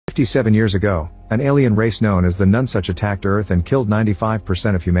57 years ago, an alien race known as the Nunsuch attacked Earth and killed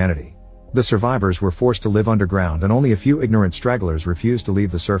 95% of humanity. The survivors were forced to live underground and only a few ignorant stragglers refused to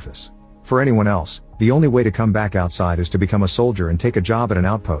leave the surface. For anyone else, the only way to come back outside is to become a soldier and take a job at an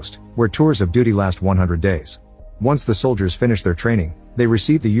outpost, where tours of duty last 100 days. Once the soldiers finish their training, they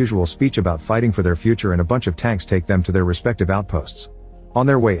receive the usual speech about fighting for their future and a bunch of tanks take them to their respective outposts. On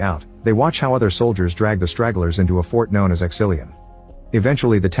their way out, they watch how other soldiers drag the stragglers into a fort known as Exilium.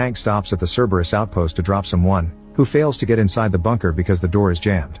 Eventually the tank stops at the Cerberus outpost to drop someone, who fails to get inside the bunker because the door is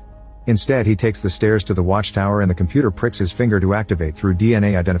jammed. Instead he takes the stairs to the watchtower and the computer pricks his finger to activate through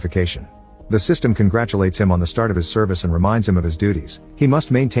DNA identification. The system congratulates him on the start of his service and reminds him of his duties. He must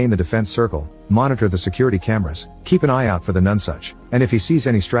maintain the defense circle, monitor the security cameras, keep an eye out for the Nunsuch, and if he sees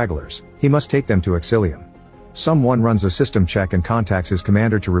any stragglers, he must take them to Exilium. Someone runs a system check and contacts his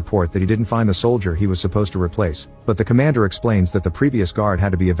commander to report that he didn't find the soldier he was supposed to replace, but the commander explains that the previous guard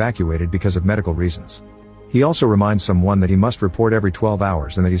had to be evacuated because of medical reasons. He also reminds someone that he must report every 12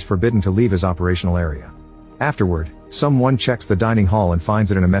 hours and that he's forbidden to leave his operational area. Afterward, someone checks the dining hall and finds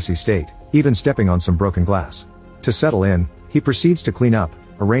it in a messy state, even stepping on some broken glass. To settle in, he proceeds to clean up,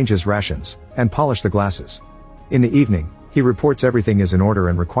 arrange his rations, and polish the glasses. In the evening, he reports everything is in order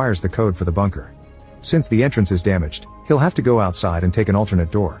and requires the code for the bunker. Since the entrance is damaged, he'll have to go outside and take an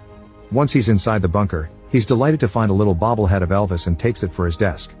alternate door. Once he's inside the bunker, he's delighted to find a little bobblehead of Elvis and takes it for his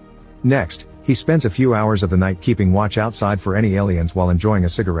desk. Next, he spends a few hours of the night keeping watch outside for any aliens while enjoying a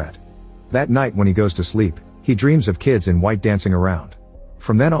cigarette. That night when he goes to sleep, he dreams of kids in white dancing around.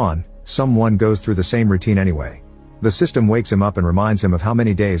 From then on, someone goes through the same routine anyway. The system wakes him up and reminds him of how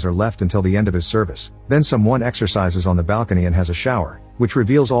many days are left until the end of his service. Then someone exercises on the balcony and has a shower, which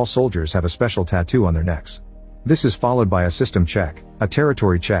reveals all soldiers have a special tattoo on their necks. This is followed by a system check, a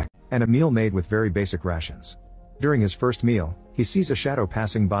territory check, and a meal made with very basic rations. During his first meal, he sees a shadow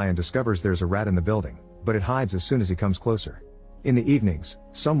passing by and discovers there's a rat in the building, but it hides as soon as he comes closer. In the evenings,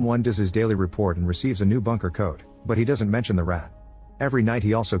 someone does his daily report and receives a new bunker code, but he doesn't mention the rat. Every night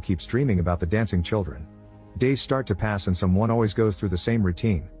he also keeps dreaming about the dancing children. Days start to pass and someone always goes through the same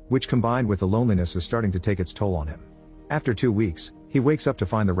routine, which combined with the loneliness is starting to take its toll on him. After 2 weeks, he wakes up to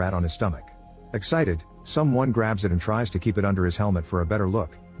find the rat on his stomach. Excited, someone grabs it and tries to keep it under his helmet for a better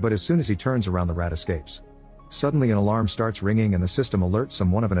look, but as soon as he turns around the rat escapes. Suddenly an alarm starts ringing and the system alerts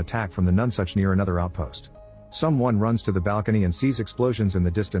someone of an attack from the Nunsuch near another outpost. Someone runs to the balcony and sees explosions in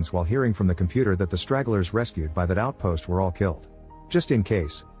the distance while hearing from the computer that the stragglers rescued by that outpost were all killed. Just in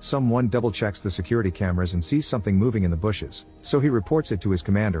case, someone double-checks the security cameras and sees something moving in the bushes, so he reports it to his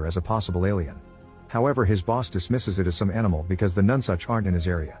commander as a possible alien. However, his boss dismisses it as some animal because the Nunsuch aren't in his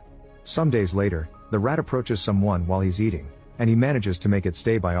area. Some days later, the rat approaches someone while he's eating, and he manages to make it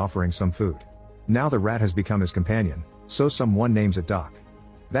stay by offering some food. Now the rat has become his companion, so someone names it Doc.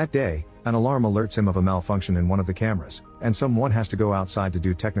 That day, an alarm alerts him of a malfunction in one of the cameras, and someone has to go outside to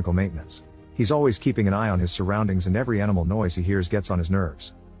do technical maintenance. He's always keeping an eye on his surroundings and every animal noise he hears gets on his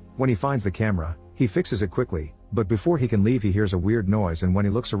nerves. When he finds the camera, he fixes it quickly, but before he can leave he hears a weird noise and when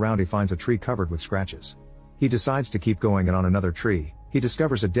he looks around he finds a tree covered with scratches. He decides to keep going and on another tree, he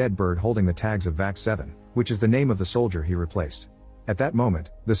discovers a dead bird holding the tags of VAC 7, which is the name of the soldier he replaced. At that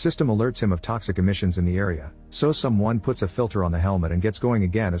moment, the system alerts him of toxic emissions in the area, so someone puts a filter on the helmet and gets going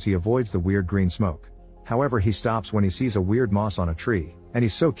again as he avoids the weird green smoke. However, he stops when he sees a weird moss on a tree, and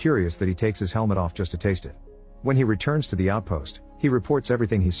he's so curious that he takes his helmet off just to taste it. When he returns to the outpost, he reports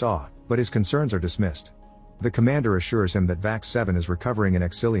everything he saw, but his concerns are dismissed. The commander assures him that VAC 7 is recovering in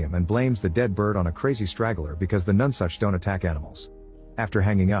Exilium and blames the dead bird on a crazy straggler because the Nunsuch don't attack animals. After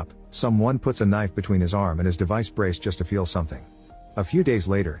hanging up, someone puts a knife between his arm and his device brace just to feel something. A few days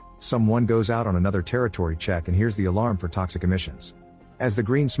later, someone goes out on another territory check and hears the alarm for toxic emissions. As the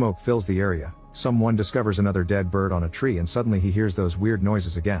green smoke fills the area, someone discovers another dead bird on a tree and suddenly he hears those weird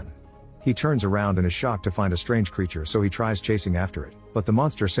noises again. He turns around and is shocked to find a strange creature so he tries chasing after it, but the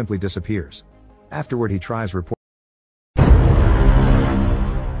monster simply disappears. Afterward he tries reporting